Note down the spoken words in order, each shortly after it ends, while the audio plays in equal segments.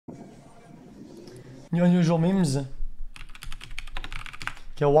New unusual memes. Okay,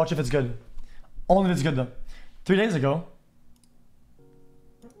 watch if it's good. Only if it's good though. 3 days ago.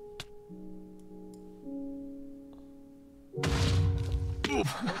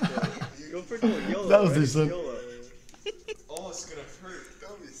 That was decent. Almost gonna hurt.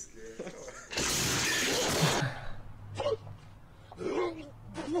 Don't be scared.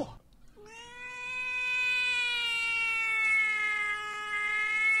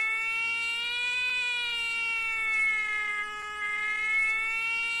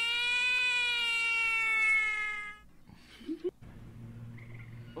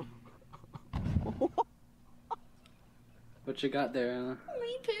 What you got there, Anna?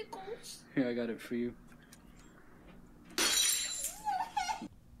 My pickles. Here, I got it for you.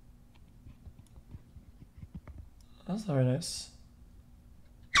 That's very nice.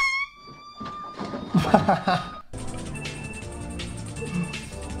 I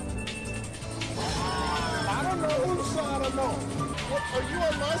don't know whose side I'm on. What, are you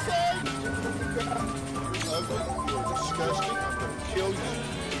on my side? You're ugly, you're disgusting, I'm gonna kill you.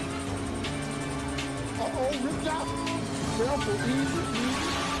 Uh-oh, ripped out. Careful, easy.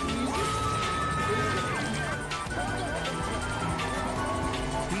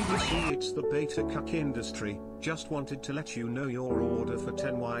 BBC, it's the beta cuck industry. Just wanted to let you know your order for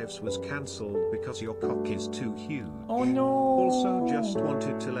 10 wives was cancelled because your cock is too huge. Oh no! Also just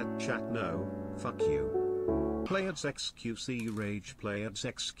wanted to let chat know, fuck you. Players xQc rage, players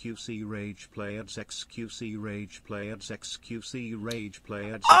xQc rage, players xQc rage, players xQc rage,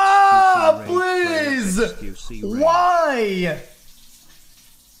 players Ah, please! Why?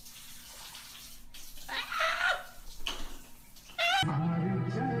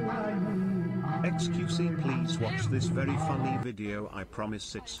 xQc, please watch this very funny video. I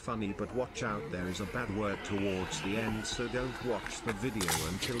promise it's funny, but watch out, there is a bad word towards the end, so don't watch the video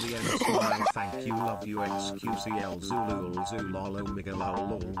until the end. Smile, thank you, love you, xQcL Zulul Zulol Omega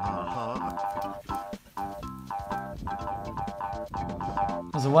lol ha.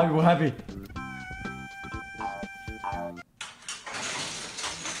 So why we're happy?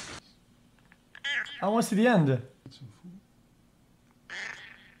 I want to see the end.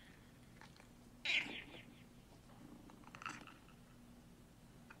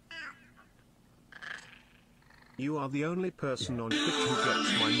 You are the only person on Twitch who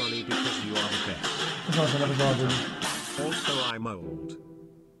gets my money because you are the best. Also, I'm old.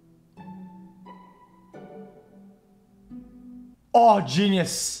 Oh,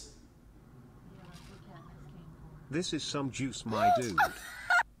 genius! This is some juice, my dude.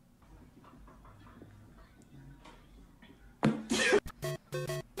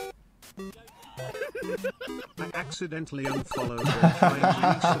 I accidentally unfollowed when trying to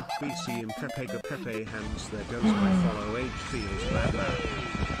reset BC in Pepe hands. There goes my follow. Age feels bad now.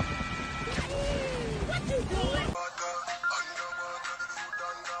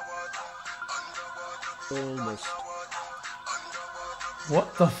 Almost.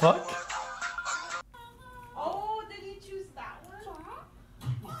 What the fuck? Oh, did he choose that one?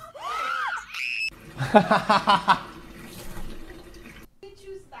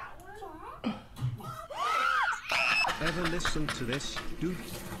 Ever listen to this, dude?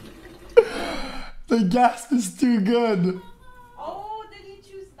 The gasp is too good. Oh, did he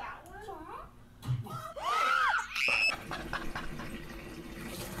choose that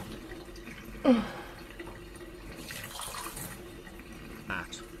one?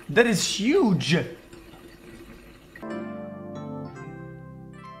 That is huge.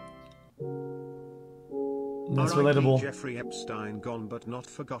 That's relatable. Jeffrey Epstein gone but not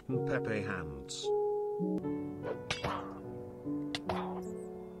forgotten. Pepe hands.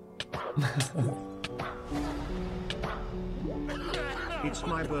 It's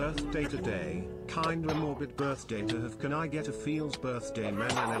my birthday today, kinda morbid birthday to have. Can I get a feels birthday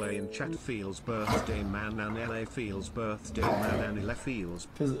man and LA in chat? Feels birthday man and LA feels birthday man and LA feels.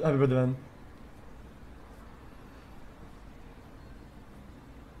 Happy birthday, man.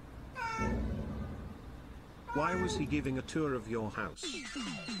 Why was he giving a tour of your house?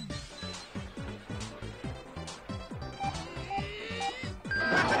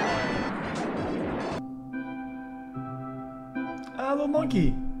 Ah, little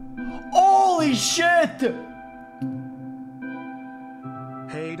monkey. Holy shit!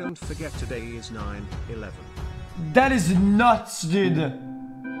 Hey, don't forget today is 9/11. That is nuts, dude.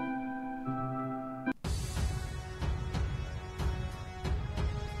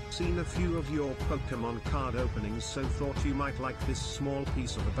 Seen a few of your Pokemon card openings, so thought you might like this small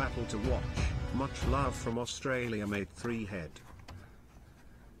piece of a battle to watch. Much love from Australia, mate. 3 head.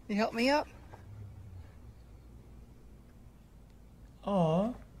 You help me up?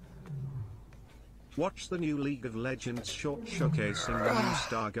 Aww. Watch the new League of Legends short showcasing the new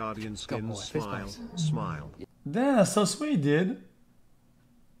Star Guardian skins. Smile, smile. Damn, that's so sweet, dude.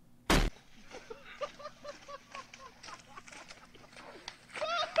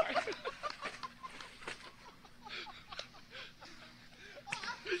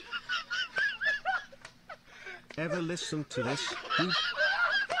 Ever listen to this?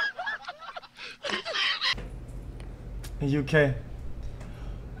 UK.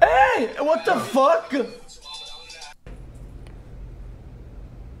 Hey, what the fuck?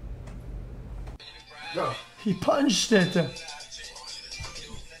 He punched it.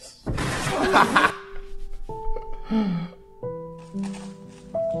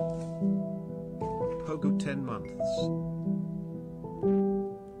 Pogo 10 months.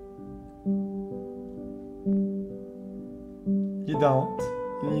 You don't.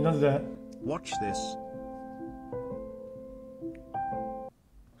 You don't do that. Watch this.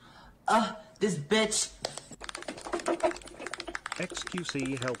 This bitch.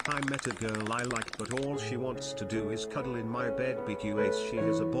 xQc help, I met a girl I like but all she wants to do is cuddle in my bed. BQace she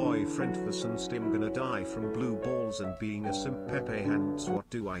has a boyfriend for Stim gonna die from blue balls and being a simp. Pepe hands, what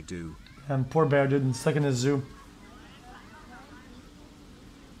do I do? And poor bear dude, stuck in his zoo.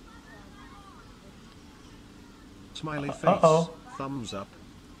 Smiley face. Uh-oh. Thumbs up.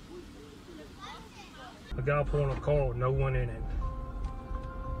 A guy pulling a car with no one in it.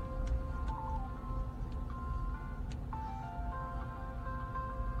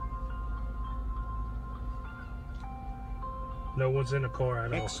 No one's in the car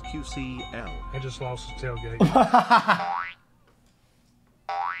at all. xQcOW. I just lost his tailgate.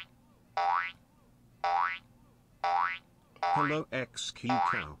 Hello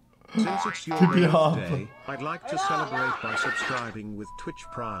xQcOW. Since it's your Keep it up. birthday, I'd like to celebrate by subscribing with Twitch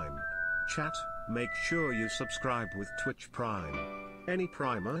Prime. Chat, make sure you subscribe with Twitch Prime. Any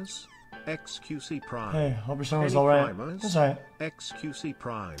primers? xQc Prime. Hey, hope your song was Any alright. primers? It's alright. xQc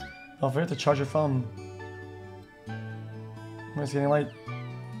Prime. Don't forget to charge your phone. It's getting late.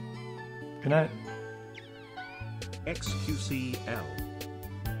 Good night. xQcL.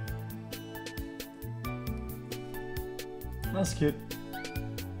 That's cute.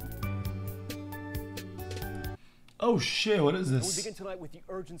 Oh shit, what is We this? begin tonight with the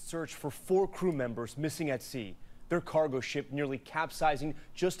urgent search for 4 crew members missing at sea. Their cargo ship nearly capsizing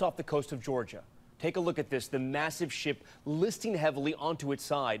just off the coast of Georgia. Take a look at this, the massive ship listing heavily onto its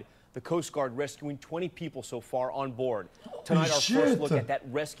side. The Coast Guard rescuing 20 people so far on board. Tonight, our first look at that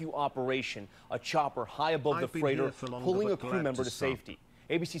rescue operation. A chopper high above the freighter pulling a crew member to safety.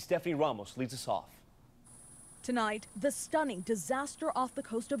 ABC's Stephanie Ramos leads us off. Tonight, the stunning disaster off the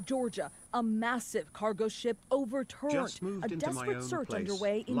coast of Georgia. A massive cargo ship overturned. Just moved a into my desperate own search place.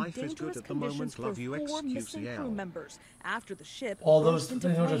 underway in Life is dangerous good at the moment. conditions for Love you, 4 missing xQcL. crew members after the ship All those burst into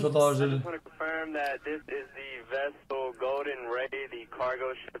 $300 flames. dude. I just want to confirm that this is the vessel Golden Ray, the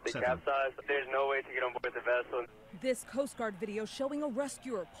cargo ship that capsized. There's no way to get on board the vessel. This Coast Guard video showing a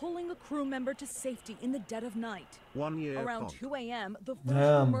rescuer pulling a crew member to safety in the dead of night. 1 year Around pod. 2 a.m., the first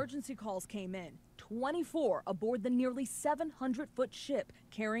Damn. emergency calls came in. 24 aboard the nearly 700-foot ship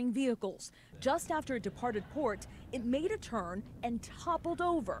carrying vehicles. Just after it departed port, it made a turn and toppled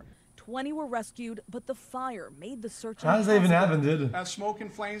over. 20 were rescued, but the fire made the search How does that even happen, dude? As smoke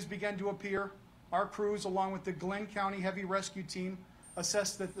and flames began to appear, our crews, along with the Glenn County Heavy Rescue Team,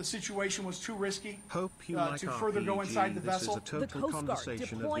 assessed that the situation was too risky Hope you to further go inside the vessel. This is a The total Coast Guard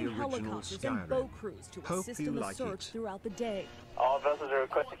conversation deploying of the original helicopters and boat Skyrim. crews to Hope assist you in the like search it. throughout the day. All vessels are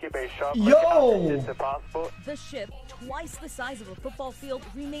requested to keep a sharp Yo! if possible. The ship, twice the size of a football field,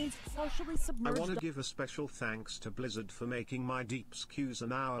 remains partially I submerged. want to give a special thanks to Blizzard for making my Deeps Q's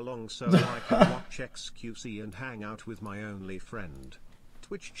an hour long so I can watch xQc and hang out with my only friend.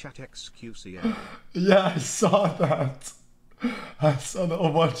 Twitch chat xQcL. Yeah, I saw that. I saw the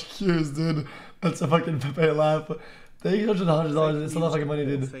Overwatch cues, dude. That's a fucking Pepe laugh. They $100. It's a lot of fucking money,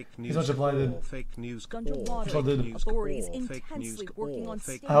 dude. He's much applied, dude. Fake news. Underwater, all did. authorities Fake news. intensely working on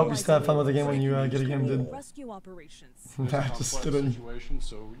I hope you still have fun with the game when you get a game, dude. rescue operations. Nah, just kidding. Situation,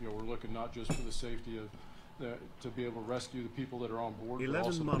 so we're looking not just for the safety of to be able to rescue the people that are on board, but also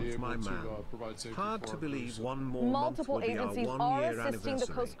 11 to be months, able my to man. provide safety Hard for to our believe crews. one more Multiple month will be our agencies 1 are year assisting the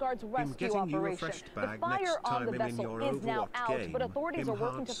anniversary. Coast Guard's Him rescue getting you a operation. fresh The bag fire next on time the him in vessel your is now Overwatch out, game. but authorities Him are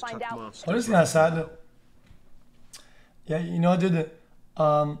working to hearts find top out. master. Oh, this is kind of sad. Yeah, you know, dude. I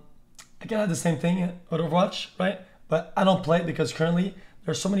kind of have the same thing with Overwatch, right? But I don't play it because currently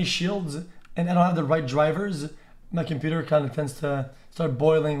there's so many shields and I don't have the right drivers. My computer kind of tends to start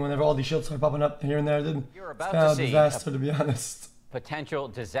boiling whenever all these shields start popping up here and there, dude. You're It's about kind to of a see disaster, to be honest. potential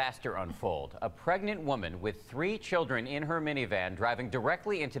disaster unfold. A pregnant woman with 3 children in her minivan driving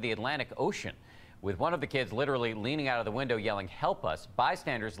directly into the Atlantic Ocean. with one of the kids literally leaning out of the window yelling, "Help us."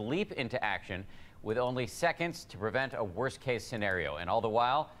 Bystanders leap into action with only seconds to prevent a worst-case scenario. And all the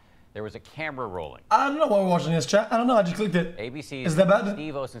while, there was a camera rolling. I don't know why we're watching this, chat. I don't know. I just clicked it. ABC's Is that bad?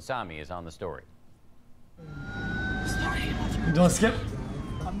 Steve Osunsami is on the story. You don't skip?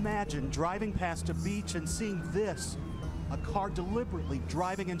 Imagine driving past a beach and seeing this. A car deliberately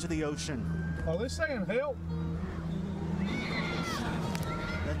driving into the ocean. Are they saying help?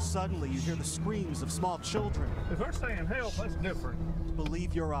 Then suddenly you hear the screams of small children. If they're saying help, that's different.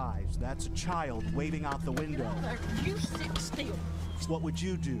 Believe your eyes, that's a child waving out the window. You sit still. What would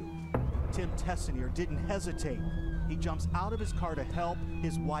you do? Tim Tessinier didn't hesitate. He jumps out of his car to help,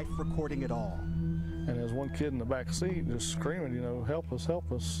 his wife recording it all. And there's one kid in the back seat just screaming, you know, help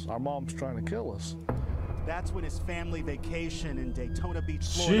us, our mom's trying to kill us. That's when his family vacation in Daytona Beach,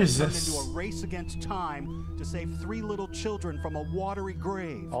 Florida turned into a race against time to save 3 little children from a watery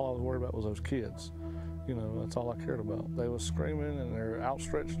grave. All I was worried about was those kids. You know, that's all I cared about. They was screaming and their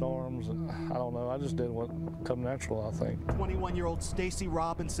outstretched arms, and I don't know, I just did what come natural, I think. 21-year-old Stacy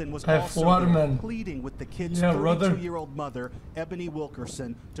Robinson was Hey, also Waterman. pleading with the kid's Yeah, 32-year-old mother, Ebony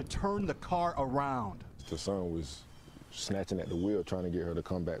Wilkerson, to turn the car around. The son was snatching at the wheel, trying to get her to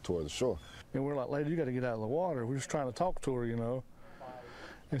come back towards the shore. And we're like, lady, you got to get out of the water. We're just trying to talk to her, you know.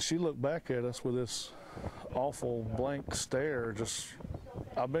 And she looked back at us with this awful blank stare. Just,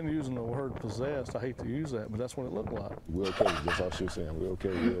 I've been using the word possessed. I hate to use that, but that's what it looked like. We're okay. That's all she was saying. We're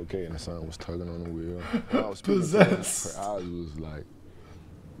okay. We're okay. And the son was tugging on the wheel. When I was Possessed. Her eyes was like.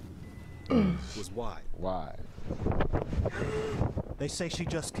 Was wide. Wide. They say she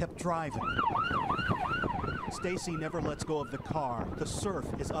just kept driving. Stacy never lets go of the car. The surf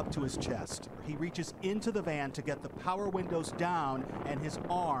is up to his chest. He reaches into the van to get the power windows down and his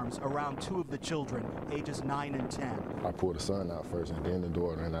arms around 2 of the children, ages 9 and 10. I pulled the son out first and then the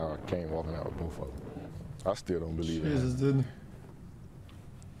daughter, and I came walking out with both of them. I still don't believe Jesus, it. dude.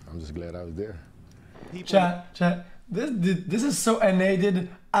 I'm just glad I was there. Chat. This is so innate.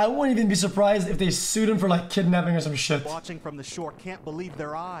 I wouldn't even be surprised if they sued him for like kidnapping or some shit. Watching from the shore can't believe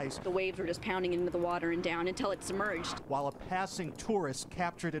their eyes. The waves were just pounding into the water and down until it submerged. While a passing tourist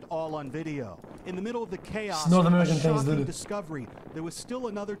captured it all on video. In the middle of the chaos, North American a things, shocking dude. discovery. There was still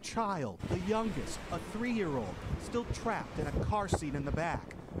another child, the youngest, a 3-year-old, still trapped in a car seat in the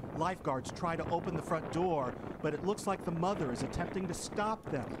back. Lifeguards try to open the front door, but it looks like the mother is attempting to stop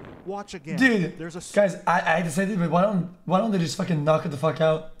them. Watch again. Dude, there's a guys, I hate to say this, but why don't they just fucking knock it the fuck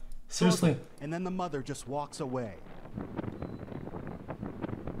out? Seriously. And then the mother just walks away.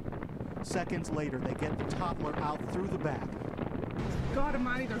 Seconds later, they get the toddler out through the back. God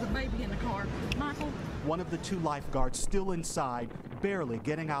almighty, there's a baby in the car. Michael? One of the 2 lifeguards still inside, barely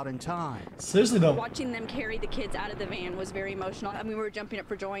getting out in time. Seriously though. Watching them carry the kids out of the van was very emotional. I mean, we were jumping up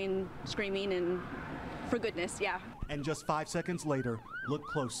for joy and screaming and for goodness, yeah. And just 5 seconds later, look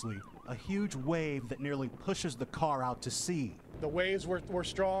closely. A huge wave that nearly pushes the car out to sea. The waves were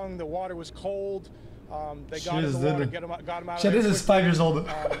strong, the water was cold. They got in the water, got them out of Shit, there. this is 5 years old.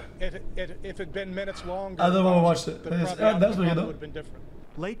 If it had been minutes longer, I don't want to watch it. the That's what you would know. have been different.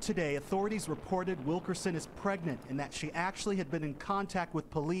 Late today, authorities reported Wilkerson is pregnant and that she actually had been in contact with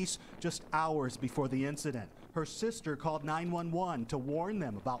police just hours before the incident. Her sister called 911 to warn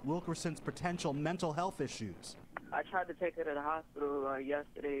them about Wilkerson's potential mental health issues. I tried to take her to the hospital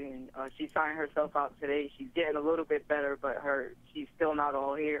yesterday, and she signed herself out today. She's getting a little bit better, but she's still not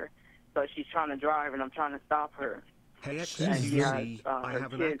all here. So she's trying to drive, and I'm trying to stop her. Hey xQc, I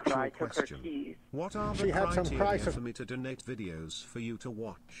have an actual question. What are the criteria for me to donate videos for you to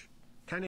watch?